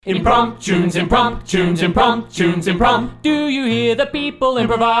Impromptunes, impromptunes, impromptunes, impromptunes. Do you hear the people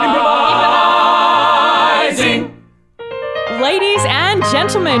improvising? Ladies and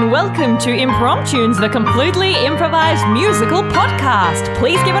gentlemen, welcome to Impromptunes, the completely improvised musical podcast.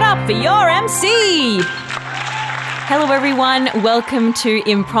 Please give it up for your MC. Hello everyone, welcome to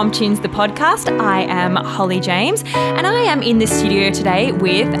Impromptunes, the podcast. I am Holly James, and I am in the studio today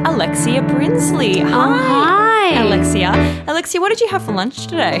with Alexia Brinsley. Hi. Alexia. Alexia, what did you have for lunch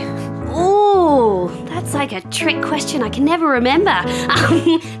today? Ooh, that's like a trick question I can never remember.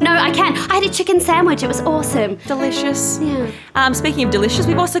 No, I can. I had a chicken sandwich. It was awesome. Delicious. Yeah. Speaking of delicious,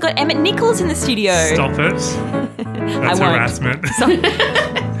 we've also got Emmett Nichols in the studio. Stop it. That's won't. harassment.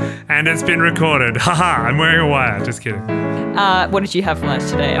 And it's been recorded. Haha, I'm wearing a wire. Just kidding. What did you have for lunch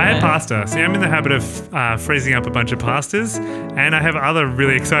today, Emmett? I had pasta. See, I'm in the habit of freezing up a bunch of pastas, and I have other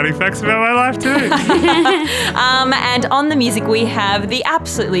really exciting facts about my life too. And on the music, we have the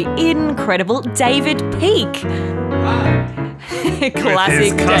absolutely incredible David Peake. Classic With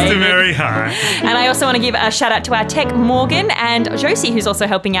his customary David. high. And I also want to give a shout out to our tech Morgan and Josie, who's also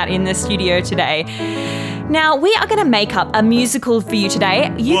helping out in the studio today. Now, we are going to make up a musical for you today.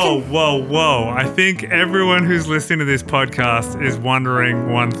 Whoa. I think everyone who's listening to this podcast is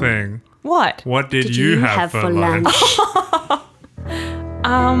wondering one thing. What? What did you have for lunch?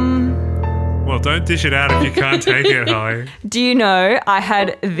 Well, don't dish it out if you can't take it, Holly. Do you know I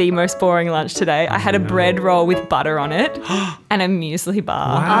had the most boring lunch today? I had a bread roll with butter on it and a muesli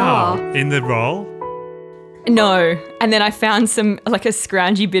bar. Wow. In the roll? No. And then I found a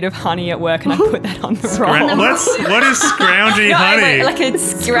scroungy bit of honey at work and I put that on the roll. What is scroungy No, honey? like a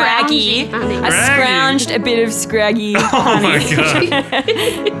scraggy. honey. I scrounged a bit of scraggy Oh honey. my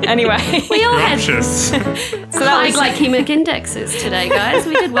god. Anyway. We all had Scrumptious. So that high was glycemic indexes today, guys.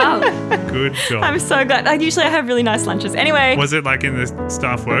 We did well. Good job. I'm so glad. Usually I have really nice lunches. Anyway. Was it like in the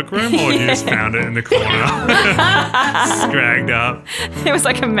staff workroom or you just found it in the corner? Scragged up. It was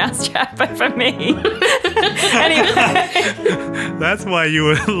like a mousetrap, but for me. Anyway. That's why you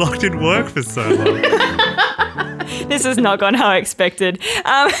were locked in work for so long. This has not gone how I expected.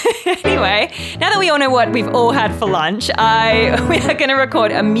 Anyway, now that we all know what we've all had for lunch, we are going to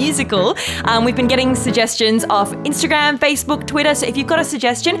record a musical. We've been getting suggestions off Instagram, Facebook, Twitter. So if you've got a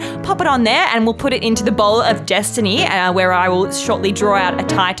suggestion, pop it on there and we'll put it into the bowl of destiny, where I will shortly draw out a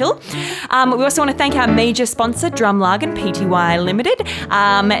title. We also want to thank our major sponsor, Drumlagen Pty Limited.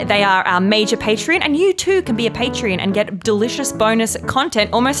 They are our major Patreon, and you too can be a Patreon and get delicious bonus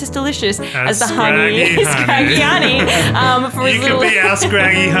content, almost as delicious as the Scraggy Scraggy honey. For You can be our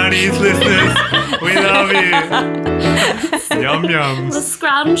Scraggy Honeys listeners. We love you. Yum yums. The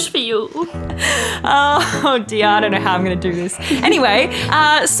scrounge for you. Oh dear, I don't know how I'm going to do this. Anyway,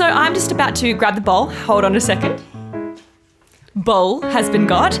 so I'm just about to grab the bowl. Hold on a second. Bowl has been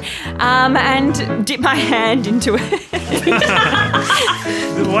got, and dip my hand into it.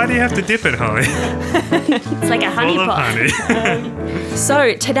 Why do you have to dip it, Holly? It's like a honey Full of pot. honey.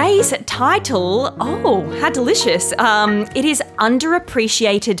 So today's title, how delicious. It is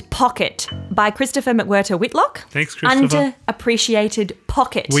Underappreciated Pocket by Christopher McWhirter Whitlock. Thanks, Christopher. Underappreciated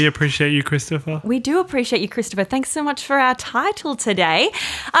Pocket. We appreciate you, Christopher. We do appreciate you, Christopher. Thanks so much for our title today.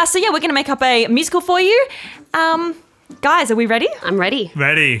 So we're going to make up a musical for you. Guys, are we ready? I'm ready.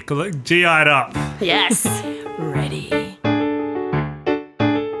 Ready. GI'd up. Yes. Ready.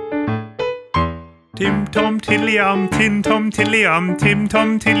 Tim Tom Tilly-um, Tim Tom Tilly-um, Tim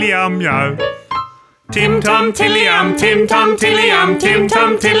Tom Tilly-um, yo. Tim Tom Tilly-um, Tim Tom Tilly-um, Tim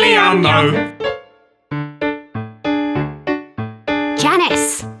Tom Tilly-um, yo.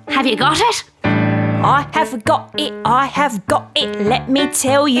 Janice, have you got it? I have got it, let me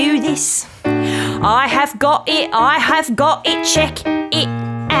tell you this. I have got it, check it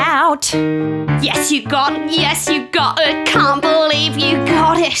out. Yes, you got it. Can't believe you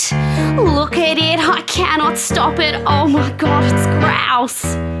got it. Look at it, I cannot stop it. Oh my god, it's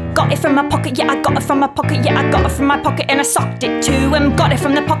grouse. Got it from my pocket, I got it from my pocket, I got it from my pocket and I sucked it to him. Got it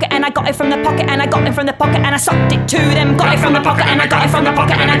from the pocket and I got it from the pocket and I got it from the pocket and I sucked it to them. Got it from the pocket and I got it from the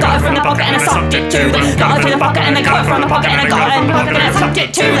pocket and I got it from the pocket and I sucked it to them. Got it from the pocket and I got it from the pocket and I got it from the pocket and I sucked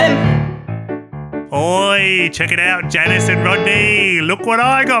it to them. Oi, check it out, Janice and Rodney. Look what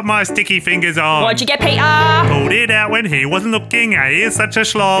I got my sticky fingers on. What'd you get, Peter? Pulled it out when he wasn't looking. He is such a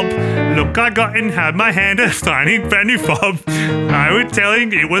slob. Look, I got in my hand a tiny brand new fob. I was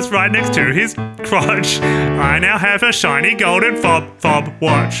telling it was right next to his crotch. I now have a shiny golden fob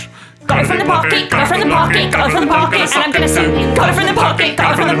watch. got it from the pocket, got it from the pocket, got it from the pocket, and I'm gonna sing. Got it from the pocket,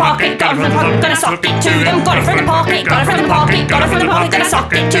 got it from the pocket, got it from the pocket, gonna sock it to them. Got it from the pocket, got it from the pocket, got it from the pocket, gonna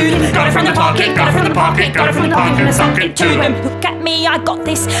sock it to them. Got it from the pocket, got it from the pocket, got it from the pocket, gonna sock it to them. Look at me, I got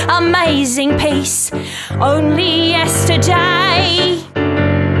this amazing piece only yesterday.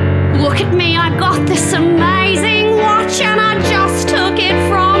 Look at me, I got this amazing watch and I just took it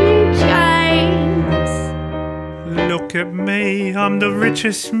from James. Look at me, I'm the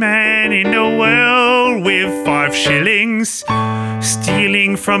richest man in the world with 5 shillings.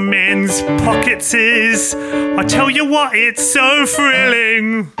 Stealing from men's pockets is, I tell you what, it's so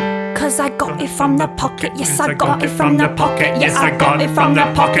thrilling. 'Cause I got it from the pocket, yes I got it from the pocket, yes I got it from the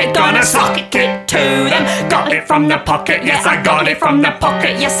pocket, gonna sock it to them. Got it from the pocket, yes I got it from the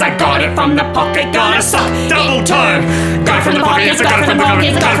pocket, yes I got it from the pocket, gonna sock Double time. Got it from the pocket, yes I got it from the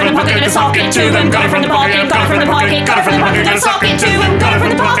pocket, got it from the pocket, gonna sock it to them. Got it from the pocket, got it from the pocket, got it from the pocket, gonna sock it to them. Got it from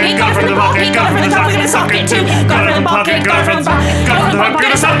the pocket, got it from the pocket, got it from the pocket, gonna sock it to them. Got it from the pocket, got it from the pocket, got it from the pocket,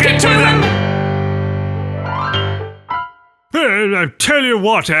 gonna sock it to them. I tell you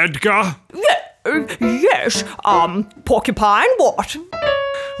what, Edgar. Yes, porcupine, what?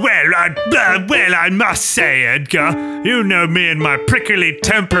 Well, I must say, Edgar, you know me and my prickly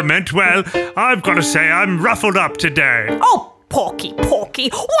temperament. Well, I've got to say I'm ruffled up today. Oh, Porky,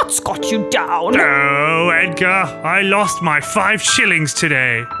 what's got you down? Oh, Edgar, I lost my 5 shillings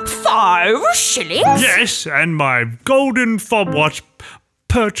today. 5 shillings? Yes, and my golden fob watch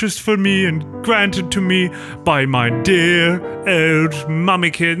purchased for me and granted to me by my dear old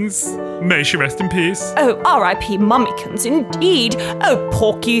mummykins. May she rest in peace. Oh, R.I.P. Mummykins, indeed. Oh,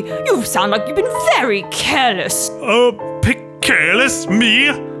 Porky, you sound like you've been very careless. Oh, careless? Me?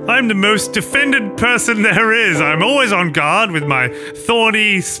 I'm the most defended person there is. I'm always on guard with my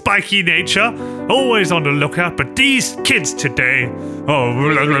thorny, spiky nature. Always on the lookout, but these kids today... Oh,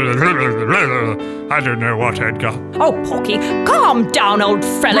 I don't know what, Edgar. Oh, Porky, calm down, old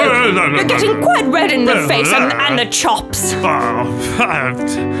fellow. You're getting quite red in the face and the chops. Oh,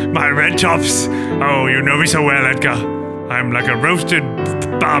 my red chops. Oh, you know me so well, Edgar. I'm like a roasted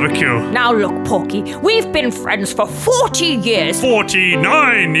barbecue. Now look, Porky, we've been friends for 40 years.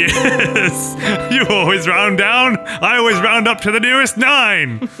 49 years! You always round down, I always round up to the nearest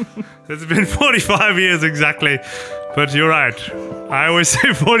 9. It's been 45 years exactly, but you're right. I always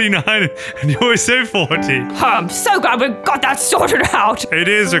say 49 and you always say 40. I'm so glad we've got that sorted out. It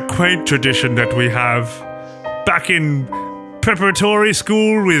is a quaint tradition that we have. Back in preparatory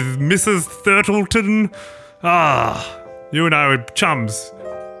school with Mrs. Thurtleton. You and I were chums.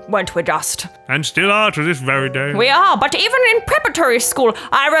 Weren't we just? And still are to this very day. We are, but even in preparatory school,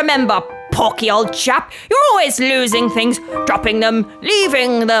 I remember, Porky, old chap, you're always losing things, dropping them,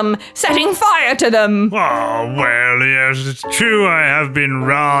 leaving them, setting fire to them. Oh, well, yes, it's true. I have been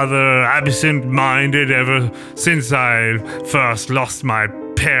rather absent-minded ever since I first lost my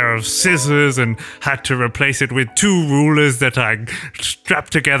pair of scissors and had to replace it with 2 rulers that I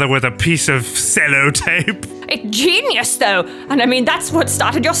strapped together with a piece of sellotape. It's genius, though. And I mean, that's what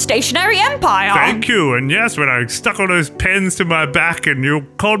started your stationary empire. Thank you. And yes, when I stuck all those pens to my back and you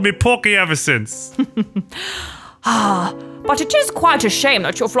called me Porky ever since. But it is quite a shame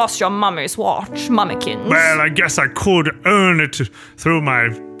that you've lost your mummy's watch, Mummykins. Well, I guess I could earn it through my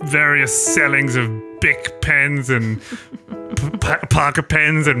various sellings of Bic pens and Parker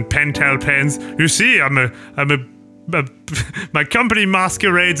pens and Pentel pens. You see, my company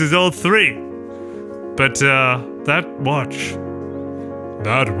masquerades as all 3. But that watch.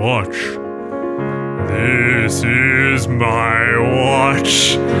 This is my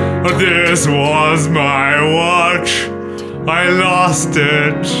watch. This was my watch. I lost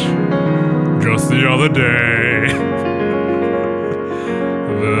it just the other day.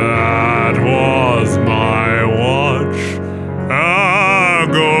 That was my watch. A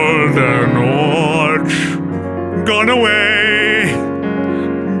golden watch. Gone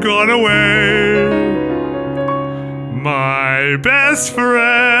away. My best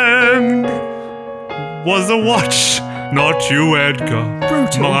friend was a watch, not you, Edgar.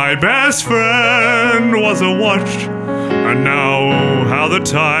 Brutal. My best friend was a watch, and now how the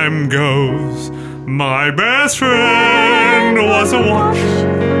time goes. My best friend was a watch,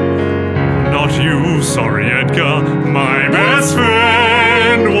 not you, sorry, Edgar. My best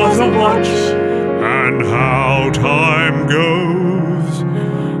friend was a watch, and how time goes.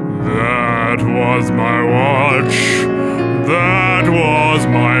 That was my watch. That was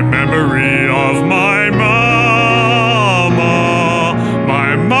my memory of my mama.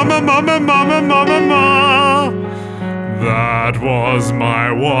 My mama. That was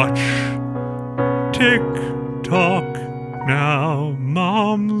my watch. Tick tock now,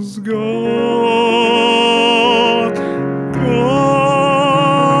 mama. one's gone, gone.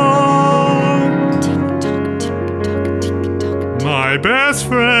 Tick-tock, tick-tock, tick-tock. My best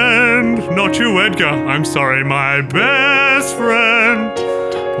friend, not you, Edgar, I'm sorry, my best friend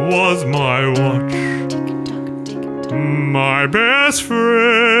was my watch. My best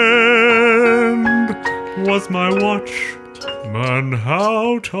friend was my watch. And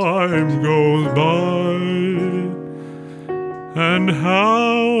how time goes by, and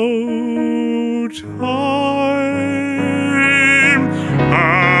how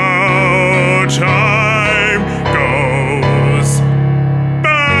time goes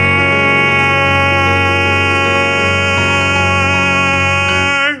by.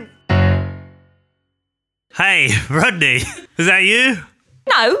 Hey, Rodney, is that you?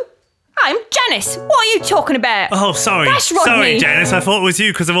 No, I'm Janice. What are you talking about? Oh, sorry. That's Rodney. Sorry, Janice. I thought it was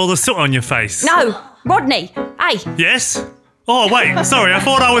you because of all the soot on your face. No, Rodney. Hey, Yes? Oh, wait. Sorry. I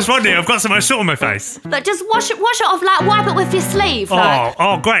thought I was Rodney. I've got so much soot on my face. Like, just wash it off, like, wipe it with your sleeve. Like.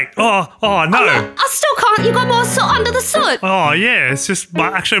 Oh, great. Oh, no. I still can't. You got more soot under the soot. Oh, yeah. It's just,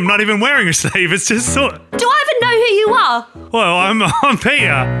 actually, I'm not even wearing a sleeve. It's just soot. Do I even know who you are? Well, I'm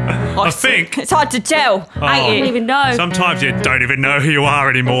Peter. I think. it's hard to tell, I don't ain't it? even know. Sometimes you don't even know who you are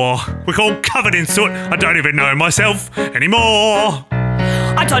anymore. We're all covered in soot. I don't even know myself anymore.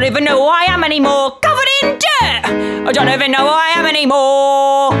 I don't even know who I am anymore. Covered in dirt. I don't even know who I am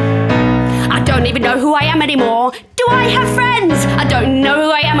anymore. I don't even know who I am anymore. Do I have friends? I don't know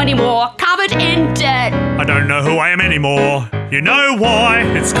who I am anymore. Covered in dirt. I don't know who I am anymore. You know why?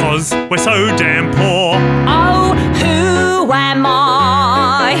 It's 'cause we're so damn poor. Oh, who am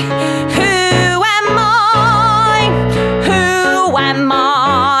I? Who am I? Who am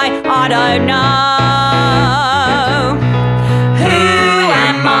I? I don't know.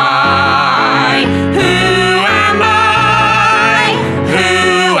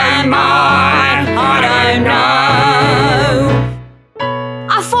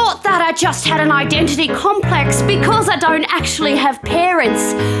 I just had an identity complex because I don't actually have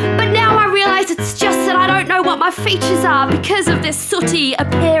parents. But now I realise it's just that I don't know what my features are because of this sooty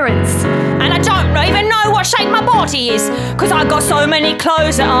appearance. And I don't even know what shape my body is, 'cause I got so many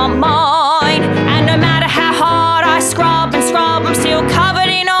clothes that aren't mine. And no matter how hard I scrub and scrub, I'm still covered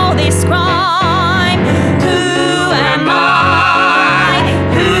in all this grime. Who am I?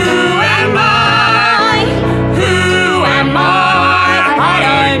 Who am I? Who am I? I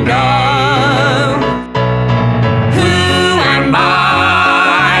don't know.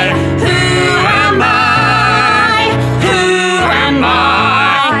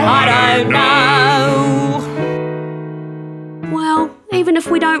 Even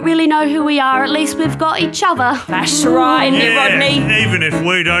if we don't really know who we are, at least we've got each other. That's right, isn't it, Rodney? Even if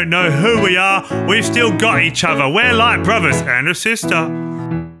we don't know who we are, we've still got each other. We're like brothers and a sister.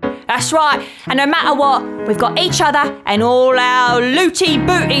 That's right. And no matter what, we've got each other and all our looty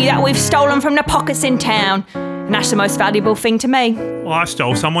booty that we've stolen from the pockets in town. And that's the most valuable thing to me. Well, I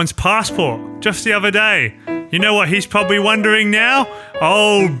stole someone's passport just the other day. You know what he's probably wondering now?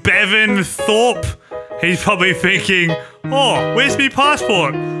 Old Bevan Thorpe. He's probably thinking, oh, where's my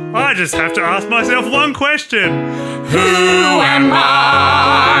passport? I just have to ask myself one question. Who am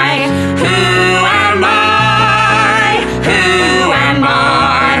I? Who am I? Who am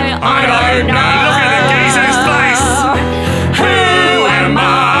I? I don't know. Look at the geezer's face. Who am I?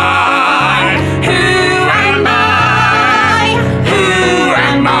 Who am I? Who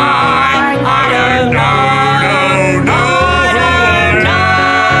am I? I don't know.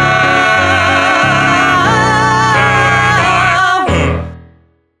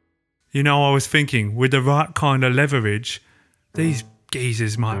 You know, I was thinking, with the right kind of leverage, these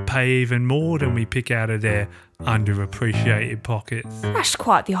geezers might pay even more than we pick out of their underappreciated pockets. That's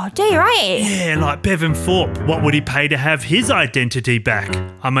quite the idea, ain't it? Yeah, like Bevan Thorpe. What would he pay to have his identity back?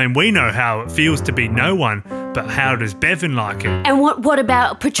 I mean, we know how it feels to be no one, but how does Bevan like it? And what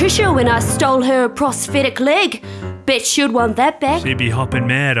about Patricia when I stole her prosthetic leg? Bet she'd want that back. She'd be hopping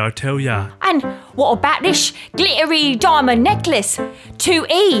mad, I tell ya. And what about this glittery diamond necklace?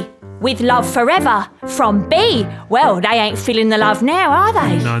 2E. With love forever from B. Well, they ain't feeling the love now, are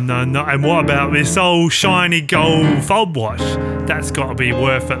they? No. And what about this old shiny gold fob watch? That's got to be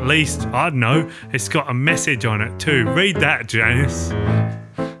worth at least, I don't know, it's got a message on it too. Read that, Janice.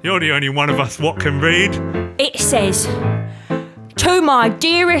 You're the only one of us what can read. It says, to my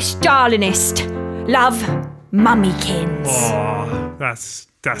dearest darlingest, love, Mummykins. Oh, that's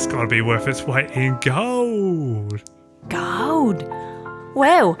got to be worth its weight in gold. Gold?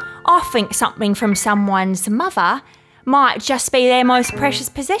 Well, I think something from someone's mother might just be their most precious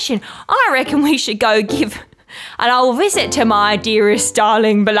possession. I reckon we should go give And I'll visit to my dearest,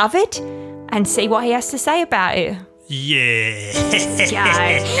 darling, beloved and see what he has to say about it. Yeah.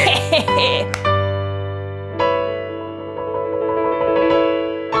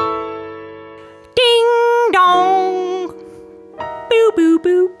 Ding dong. Boo, boo,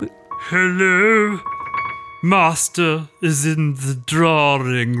 boo, boo. Hello. Master is in the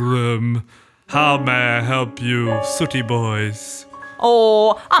drawing room. How may I help you, sooty boys?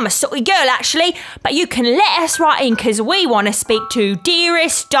 Oh, I'm a sooty girl, actually, but you can let us right in because we want to speak to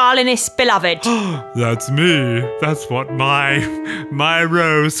dearest, darlingest, beloved. That's me. That's what my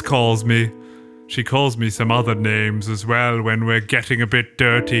Rose calls me. She calls me some other names as well when we're getting a bit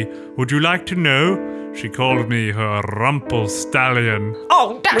dirty. Would you like to know? She called me her Rumpelstallion.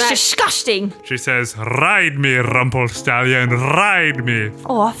 Oh, that's disgusting. She says, "Ride me, Rumpelstallion, ride me."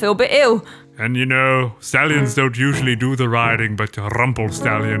 Oh, I feel a bit ill. And you know, stallions don't usually do the riding, but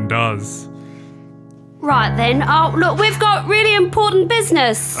Rumpelstallion does. Right then. Oh, look, we've got really important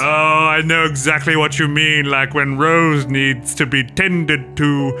business. Oh, I know exactly what you mean. Like when Rose needs to be tended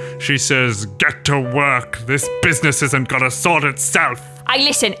to, she says, "Get to work. This business isn't gonna sort itself." Hey,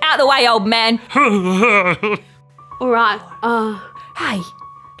 listen, out the way, old man. All right. Hey,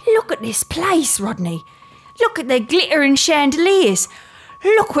 look at this place, Rodney. Look at the glittering chandeliers.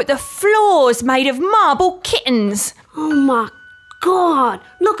 Look at the floors made of marble kittens. Oh my God.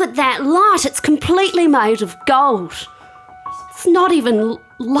 Look at that light. It's completely made of gold. It's not even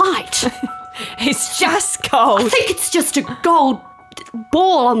light. It's just I gold. think it's just a gold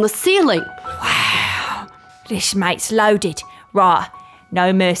ball on the ceiling. This mate's loaded. Right,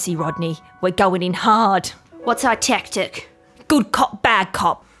 no mercy, Rodney. We're going in hard. What's our tactic? Good cop, bad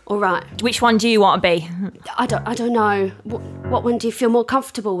cop. All right. Which one do you want to be? I don't know. What one do you feel more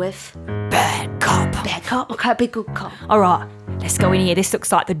comfortable with? Bad cop. Bad cop? Okay, be good cop. All right, let's go in here. This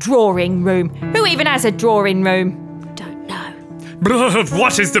looks like the drawing room. Who even has a drawing room? Don't know.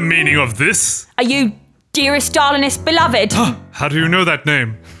 What is the meaning of this? Are you dearest, darlingest, beloved? How do you know that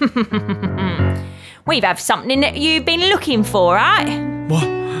name? We've have something that you've been looking for, right? What?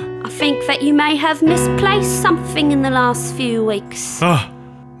 I think that you may have misplaced something in the last few weeks. Oh,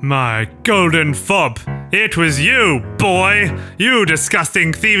 my golden fob. It was you, boy. You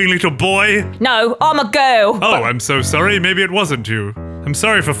disgusting, thieving little boy. No, I'm a girl. Oh, I'm so sorry. Maybe it wasn't you. I'm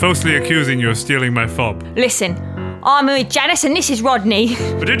sorry for falsely accusing you of stealing my fob. Listen, I'm with Janice and this is Rodney.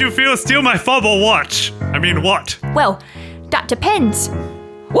 But did you feel steal my fob or what? I mean, what? Well, that depends.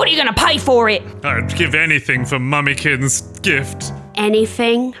 What are you going to pay for it? I'd give anything for Mummykin's gift.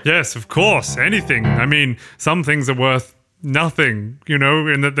 Anything? Yes, of course, anything. I mean, some things are worth nothing, you know,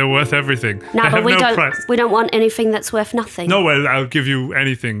 in that they're worth everything. No, They but have we no don't. price. We don't want anything that's worth nothing. No, well, I'll give you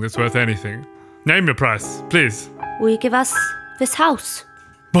anything that's worth anything. Name your price, please. Will you give us this house?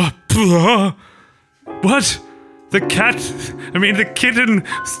 What? The kitten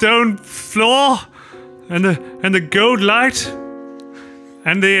stone floor, and the gold light,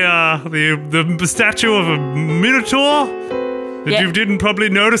 and the statue of a minotaur that Yeah. you didn't probably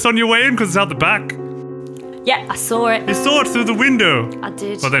notice on your way in because it's out the back. Yeah, I saw it. You saw it through the window. I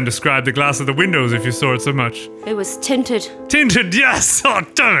did. Well, then describe the glass of the windows if you saw it so much. It was tinted. Tinted, yes! Oh,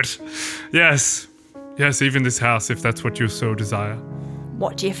 damn it! Yes. Yes, even this house, if that's what you so desire.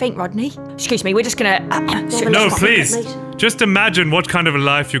 What do you think, Rodney? Excuse me, we're just going to... No, Look at please. me. Just imagine what kind of a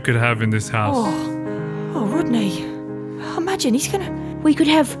life you could have in this house. Oh, Rodney. Imagine he's going to... We could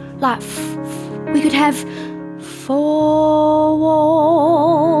have we could have 4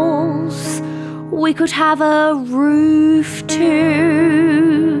 walls. We could have a roof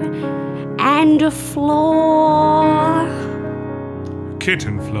too, and a floor.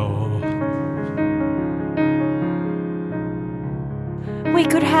 Kitten floor. We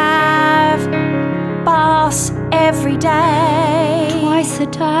could have baths every day. Twice a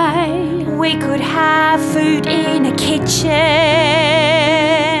day. We could have food in a kitchen.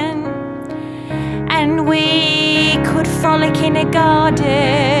 And we could frolic in a garden.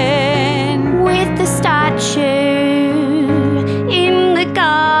 With the statue in the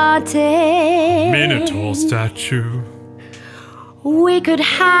garden. Minotaur statue. We could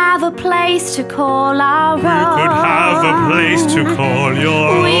have a place to call our own. Could have a place to call your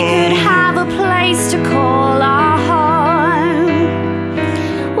own. We could have a place to call our home.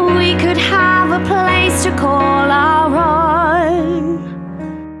 We could have a place to call our own.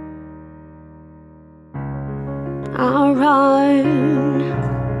 Our own.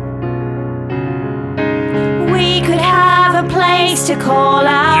 We could have a place to call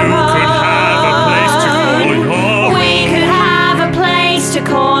our You own. could have a place to call your own. We could have a place to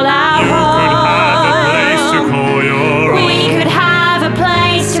call our You own. could have a place to call your own. We could have a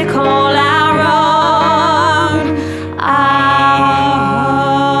place to call our own.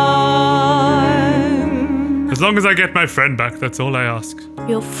 long as I get my friend back, that's all I ask.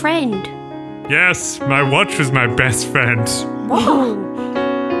 Your friend. Yes, my watch was my best friend. What?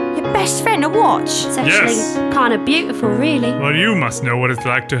 Your best friend, a watch? It's actually Yes. kind of beautiful, really. Well, you must know what it's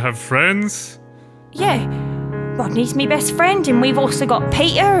like to have friends. Yeah. Rodney's my best friend, and we've also got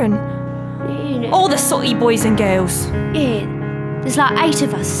Peter and Yeah. all the sooty boys and girls. Yeah. There's like 8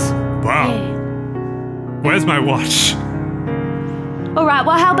 of us. Wow. Yeah. Where's my watch? All right,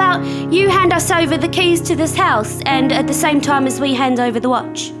 well, how about you hand us over the keys to this house, and at the same time as we hand over the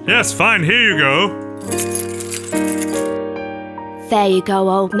watch? Yes, fine, here you go. There you go,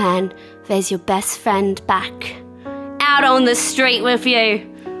 old man. There's your best friend back. Out on the street with you.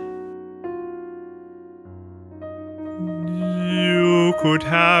 You could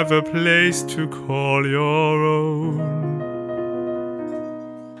have a place to call your own.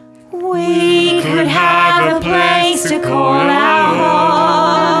 We could have a place to call our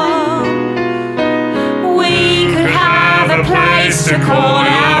home. We could have a place to call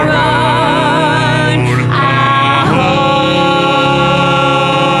our own. Our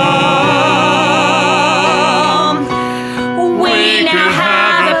home. We now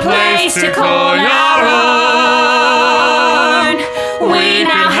have a place to call our own. We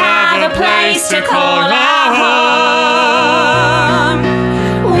now have a place to call our home.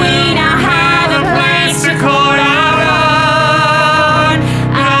 We now have a place to call our own.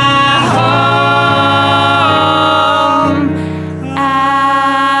 Our home.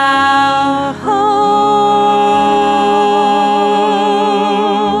 Our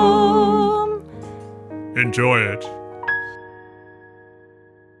home. Enjoy it.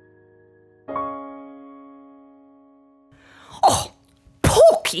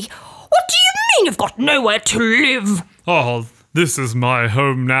 Porky, what do you mean you've got nowhere to live? Oh, this is my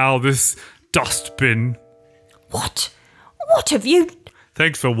home now, this dustbin. What? What have you...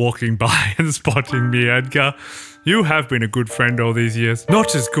 Thanks for walking by and spotting me, Edgar. You have been a good friend all these years.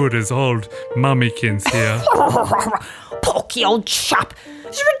 Not as good as old Mummykins here. Porky, old chap.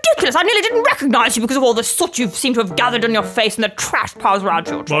 It's ridiculous. I nearly didn't recognise you because of all the soot you seem to have gathered on your face and the trash piles around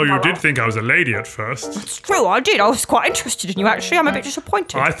you. Well, you did think I was a lady at first. It's true, I did. I was quite interested in you, actually. I'm a bit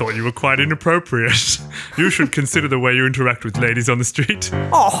disappointed. I thought you were quite inappropriate. You should consider the way you interact with ladies on the street.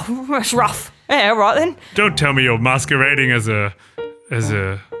 Oh, that's rough. Yeah, all right then. Don't tell me you're masquerading as a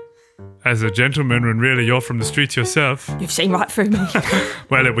gentleman when really you're from the streets yourself. You've seen right through me.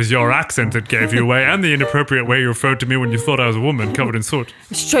 Well, it was your accent that gave you away and the inappropriate way you referred to me when you thought I was a woman covered in soot.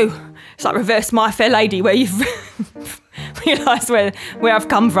 It's true. It's like reverse My Fair Lady, where you've realised where I've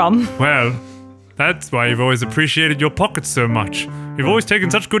come from. Well, that's why you've always appreciated your pockets so much. You've always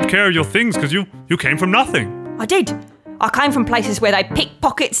taken such good care of your things because you came from nothing. I did. I came from places where they pick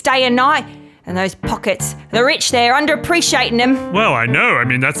pockets day and night. And those pockets, the rich, they're underappreciating them. Well, I know. I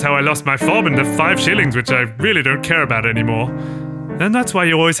mean, that's how I lost my fob and the 5 shillings, which I really don't care about anymore. And that's why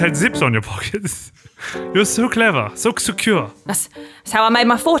you always had zips on your pockets. You're so clever, so secure. That's how I made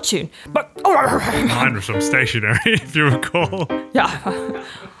my fortune. But Mine was from stationery, if you recall. yeah,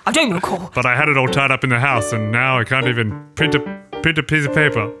 I do recall. But I had it all tied up in the house, and now I can't even print a piece of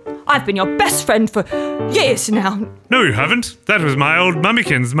paper. I've been your best friend for years now. No, you haven't. That was my old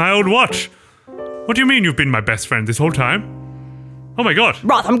Mummykins, my old watch. What do you mean you've been my best friend this whole time? Oh my god.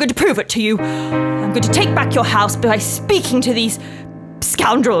 Rather, I'm going to prove it to you. I'm going to take back your house by speaking to these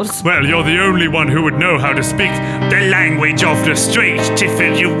scoundrels. Well, you're the only one who would know how to speak the language of the street,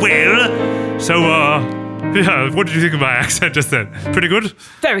 if you will. So, yeah, what did you think of my accent just then? Pretty good?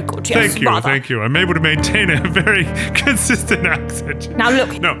 Very good, yes. Thank you. I'm able to maintain a very consistent accent. Now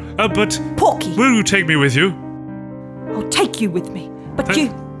look. No, but Porky, will you take me with you? I'll take you with me. But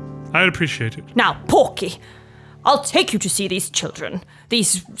you... I'd appreciate it. Now, Porky, I'll take you to see these children.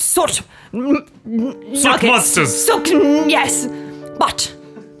 These soot... nuggets. monsters. Soot, yes. But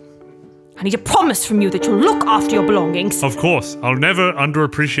I need a promise from you that you'll look after your belongings, Of course, I'll never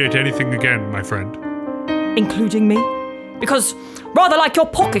underappreciate anything again, my friend. including me. Because, rather like your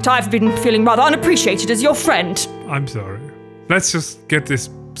pocket, I've been feeling rather unappreciated as your friend. I'm sorry. Let's just get this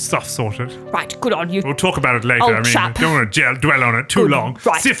stuff sorted. Right, good on you. We'll talk about it later. Old I mean, chap. don't want to dwell on it too Good, long.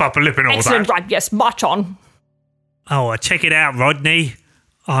 right. Stiff upper lip and all Excellent, that. right, yes, march on. Oh, check it out, Rodney.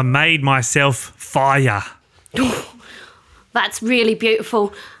 I made myself fire. That's really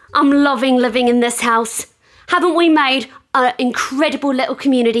beautiful. I'm loving living in this house. Haven't we made an incredible little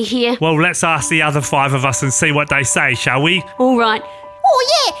community here? Well, let's ask the other 5 of us and see what they say, shall we? All right.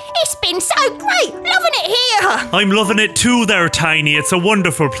 Oh yeah, it's been so great. Loving it here. I'm loving it too there, Tiny. It's a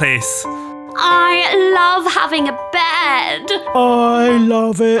wonderful place. I love having a bed. I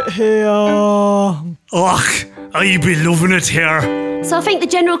love it here. Ugh, I've been loving it here. So I think the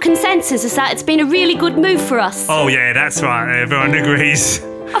general consensus is that it's been a really good move for us. Oh yeah, that's right, everyone agrees.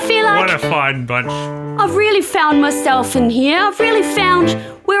 I feel like What a fine bunch. I've really found myself in here. I've really found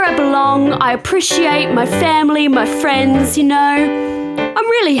where I belong. I appreciate my family, my friends, you know. I'm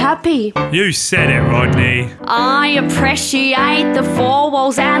really happy. You said it, Rodney. I appreciate the four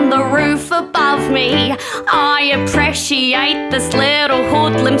walls and the roof above me. I appreciate this little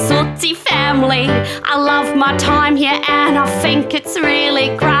hoodlum sooty family. I love my time here and I think it's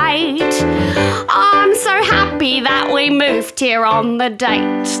really great. I'm so happy that we moved here on the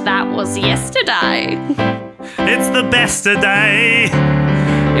date that was yesterday. It's the best a day.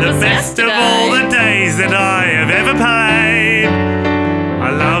 It The was best of yesterday. all the days that I have ever played. I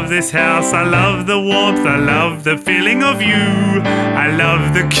love this house, I love the warmth, I love the feeling of you. I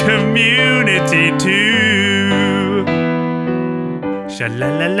love the community too.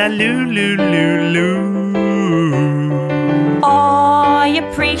 Sha-la-la-la-loo-loo-loo-loo. I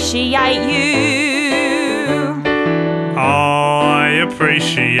appreciate you. I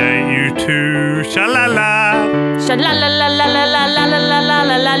appreciate you too. Sha-la-la.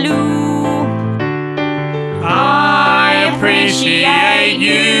 Sha-la-la-la-la-la-la-la-la-la-la-loo. I appreciate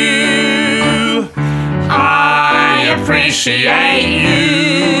you. I appreciate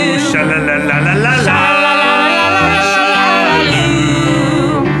you. Sha-la-la-la-la-la-la.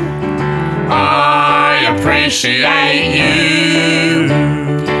 I appreciate you.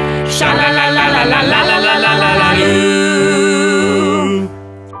 Sha-la-la-la-la-la-la-la-la-loo.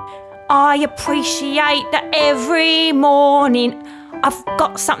 I appreciate that every morning I've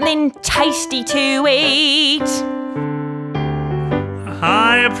got something tasty to eat.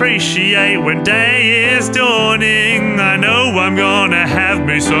 I appreciate when day is dawning. I know I'm gonna have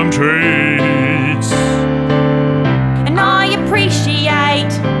me some treats. And I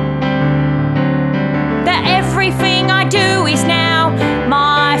appreciate that everything I do is now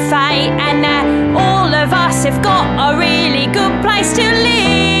my fate, and that all of us have got a really good place to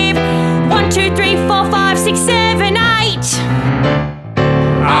live. 1, 2, 3, 4, 5, 6, 7, 8.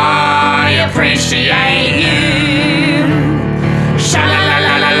 I appreciate you.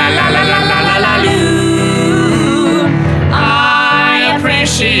 Sha-la-la-la-la-la-la-la-la-la-loo. I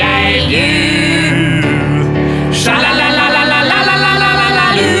appreciate you.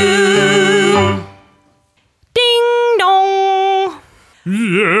 Sha-la-la-la-la-la-la-la-la-la-loo. Ding dong.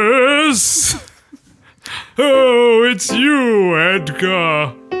 Yes? Oh, it's you,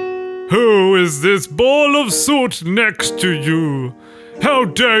 Edgar. Who is this ball of soot next to you? How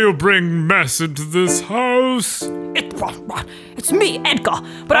dare you bring mess into this house? It's me, Edgar.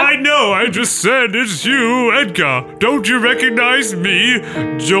 But I know, I just said it's you, Edgar. Don't you recognize me,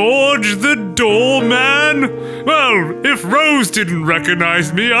 George the doorman? Well, if Rose didn't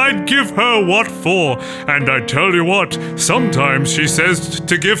recognize me, I'd give her what for. And I tell you what, sometimes she says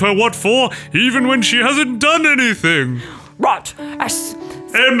to give her what for, even when she hasn't done anything. Right.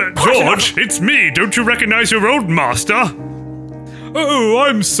 George, it's me. Don't you recognize your old master? Oh,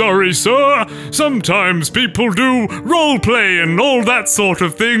 I'm sorry, sir. Sometimes people do role play and all that sort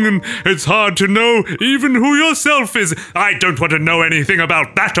of thing, and it's hard to know even who yourself is. I don't want to know anything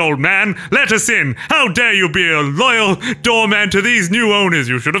about that, old man. Let us in. How dare you be a loyal doorman to these new owners?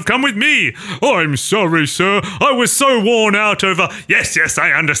 You should have come with me. Oh, I'm sorry, sir. I was so worn out over... Yes,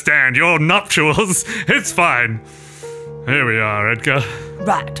 I understand. Your nuptials. It's fine. Here we are, Edgar.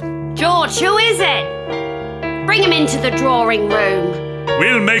 Right. George, who is it? Bring him into the drawing room.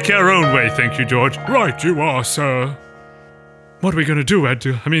 We'll make our own way, thank you, George. Right, you are, sir. What are we going to do, Ed?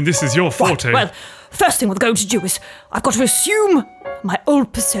 I mean, this is your forte. Well, first thing we're going to do is I've got to assume my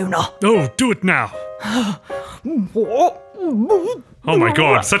old persona. Oh, do it now. Oh my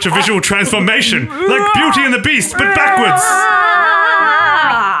god, such a visual transformation! Like Beauty and the Beast, but backwards!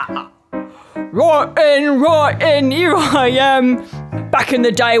 Right in, here I am. Back in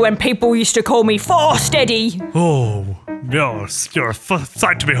the day when people used to call me Fast Eddie. Oh, yes, you're a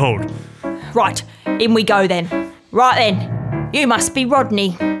sight to behold. Right, in we go then. Right then, you must be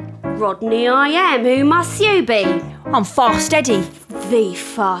Rodney. Rodney I am. Who must you be? I'm Fast Eddie. The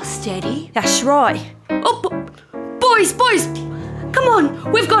Fast Eddie. That's right. Oh, boys, come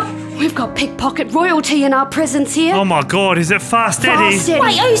on. We've got pickpocket royalty in our presence here. Oh my god, is it Fast Eddie? Fast Eddie.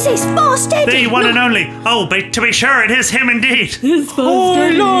 Wait, who's this? Fast Eddie? The one and only. Oh, to be sure, it is him indeed. I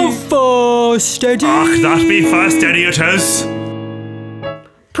love Fast Eddie. Ach, that be Fast Eddie it is.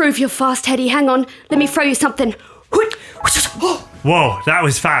 Prove you're Fast Eddie. Hang on. Let me throw you something. Whoa, that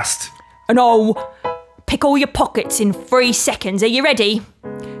was fast. And I'll pick all your pockets in 3 seconds. Are you ready?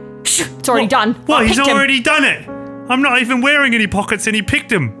 It's already done. What, I he's picked 'em. already done it? I'm not even wearing any pockets and he picked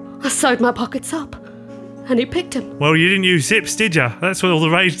them. I sewed my pockets up. and he picked him. Well, you didn't use zips, did you? That's all the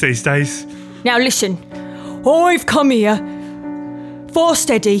rage these days. Now listen, I've come here, Fast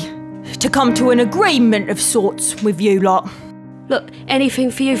Eddie, to come to an agreement of sorts with you lot. Look,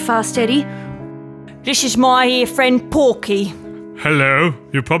 anything for you, Fast Eddie. This is my dear friend Porky. Hello.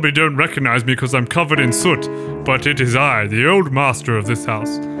 You probably don't recognize me because I'm covered in soot, but it is I, the old master of this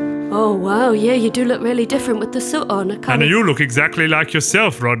house. Oh, wow, yeah, you do look really different with the soot on. And you look exactly like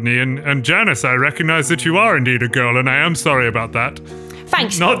yourself, Rodney. And Janice, I recognize that you are indeed a girl, and I am sorry about that.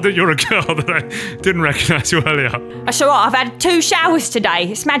 Thanks. Not that you're a girl, that I didn't recognize you earlier. That's alright, I've had 2 showers today.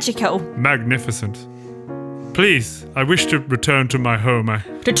 It's magical. Magnificent. Please, I wish to return to my home.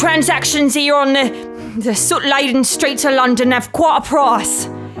 The transactions here on the soot-laden streets of London have quite a price.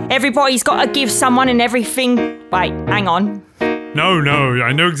 Everybody's got to give someone and everything. Wait, hang on. No,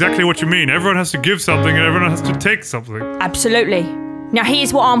 I know exactly what you mean. Everyone has to give something and everyone has to take something. Absolutely. Now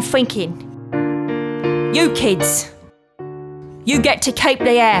here's what I'm thinking. You kids, you get to keep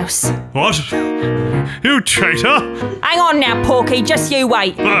the house. What? You traitor! Hang on now, Porky, just you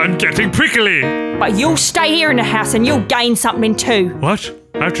wait. I'm getting prickly! But you'll stay here in the house and you'll gain something too. What?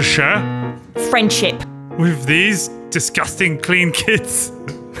 I have to share? Friendship. With these disgusting clean kids?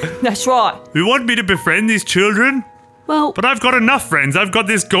 That's right. You want me to befriend these children? Well, But I've got enough friends. I've got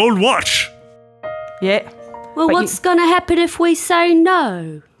this gold watch. Yeah, well, but what's going to happen if we say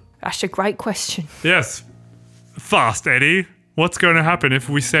no? that's a great question. Yes. Fast, Eddie. What's going to happen if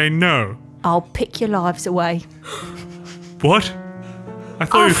we say no? I'll pick your lives away. What? I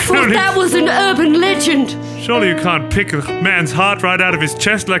thought I you could thought only... that was an urban legend. Surely you can't pick a man's heart right out of his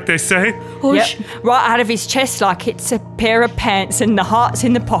chest like they say. Yep, right out of his chest like it's a pair of pants and the heart's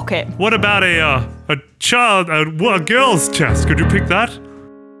in the pocket. What about a girl's chest? Could you pick that?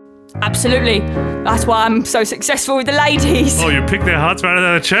 Absolutely. That's why I'm so successful with the ladies. Oh, you pick their hearts right out of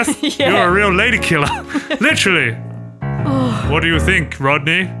their chest? Yeah. You're a real lady killer. Literally. What do you think,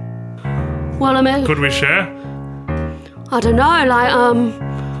 Rodney? Well, I mean, Could we share? I don't know, like,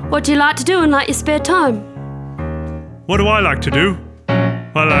 what do you like to do in, like, your spare time? What do I like to do?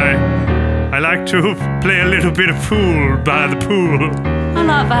 Well, I like to play a little bit of pool by the pool. I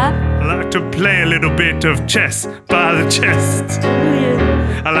like that. I like to play a little bit of chess by the chest.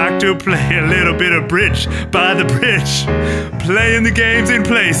 I like to play a little bit of bridge by the bridge. Playing the games in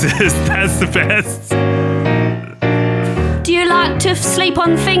places, that's the best. Do you like to sleep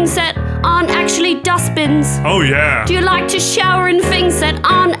on things that aren't actually dustbins? Oh yeah. Do you like to shower in things that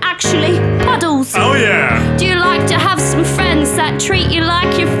aren't actually puddles? Oh yeah. Do you like to have some friends that treat you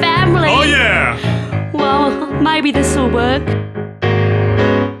like your family? Oh yeah. Well, maybe this will work.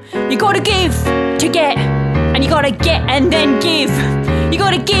 You gotta give to get, and you gotta get and then give. You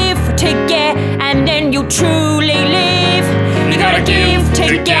gotta give to get, and then you'll truly live. You gotta give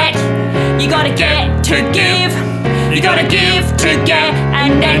to get, you gotta get to give. You gotta give to get,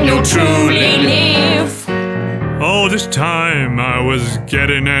 and then you'll truly live. All this time I was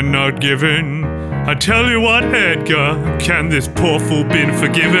getting and not giving. I tell you what, Edgar, can this poor fool been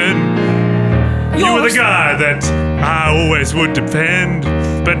forgiven? You were the guy that I always would defend.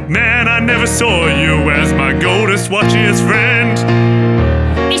 But man, I never saw you as my goldest, watchiest friend.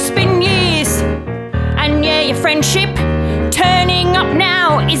 It's been years, and yeah, your friendship turning up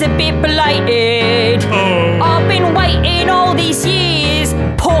now is a bit belated. Oh. I've been waiting all these years,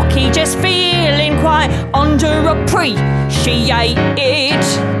 Porky, just feeling quite underappreciated.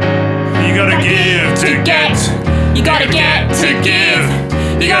 You gotta give to get. You gotta get to give.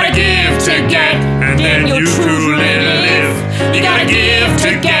 You gotta give to get, And then you truly live. You gotta give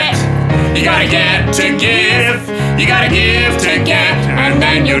to get. You gotta get to give. You gotta give to get, and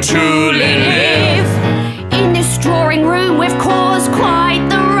then you truly live. In this drawing room, we've caused quite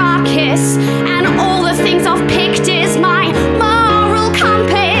the ruckus, and all the things I've picked is my moral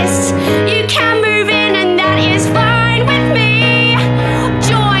compass. You can move in, and that is fine with me.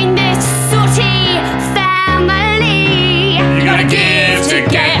 Join this sooty family. You gotta give to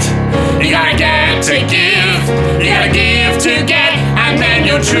get. You gotta get to give. You gotta give to get, and then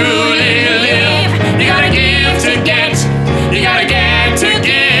you'll truly live. You gotta give to get. You gotta get to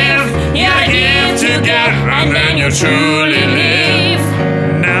give. You gotta give to get, and then you'll truly live.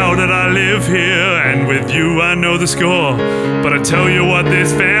 Now that I live here and with you I know the score. But I tell you what,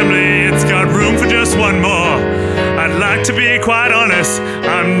 this family, it's got room for just one more. I'd like to be quite honest,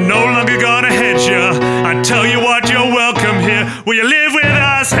 I'm no longer gonna hedge ya. I tell you what, you're welcome here. Will you live with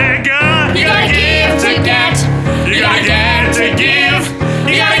us, Edgar? You gotta give to get. You gotta get to give.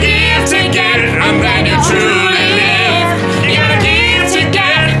 You gotta give to get, and then you truly live. You gotta give to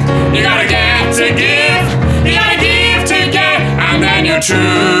get. You gotta get to give. You gotta give to get, and then you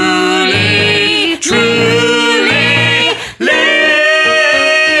truly, truly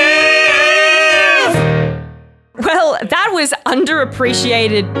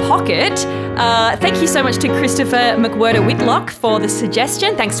underappreciated pocket. Thank you so much to Christopher McWhirter Whitlock for the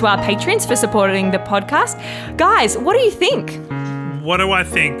suggestion. Thanks to our patrons for supporting the podcast. Guys, what do you think? What do I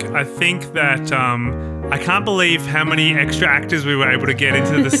think? I think that I can't believe how many extra actors we were able to get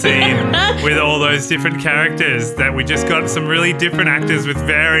into the scene with all those different characters, that we just got some really different actors with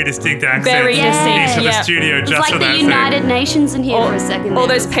very distinct accents Very distinct, into the yeah. studio It's just like for the that United Nations in here for a second. All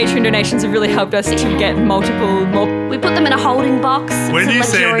there. those Patreon donations have really helped us to get more. We put them in a holding box. When It's you a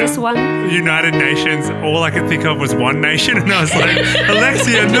said luxurious one. United Nations, all I could think of was One Nation, and I was like,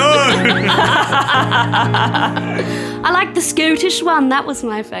 Alexia, no! I like the Scottish one. That was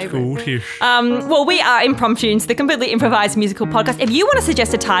my favourite. Well, we are Impromptunes, the completely improvised musical podcast. If you want to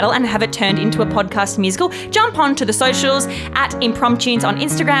suggest a title and have it turned into a podcast musical, jump on to the socials at Impromptunes on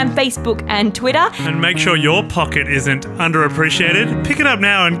Instagram, Facebook, and Twitter. And make sure your pocket isn't underappreciated. Pick it up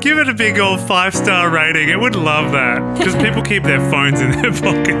now and give it a big old 5-star rating. It would love that, because people keep their phones in their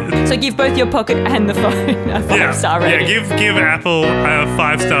pocket. So give both your pocket and the phone a 5-star rating. Yeah, give Apple a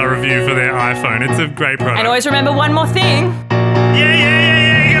 5-star review for their iPhone. It's a great product. And always remember one more thing. Yeah.